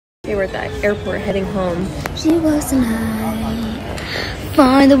Okay, we're at the airport heading home. She wasn't high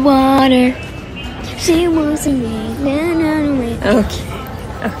for the water. She wasn't me. Okay.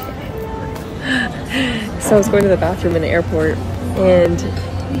 So I was going to the bathroom in the airport, and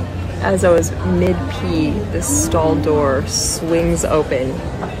as I was mid-pee, the stall door swings open.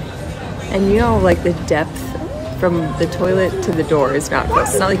 And you know, like the depth from the toilet to the door is not close.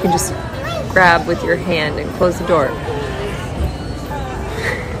 It's not like you can just grab with your hand and close the door.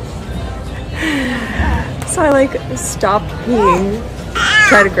 So I like stopped peeing,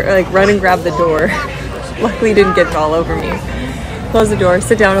 tried to like run and grab the door. Luckily didn't get it all over me. Close the door,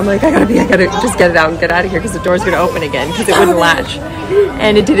 sit down, I'm like, I gotta just get it out and get out of here because the door's gonna open again because it wouldn't latch.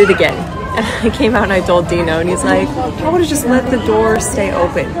 And it did it again. And I came out and I told Dino, and he's like, I would have just let the door stay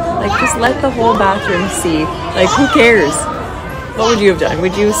open. Like, just let the whole bathroom see. Like, who cares? What would you have done?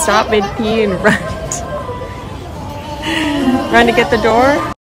 Would you stop mid-pee and run? Run to get the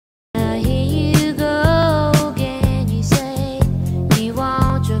door?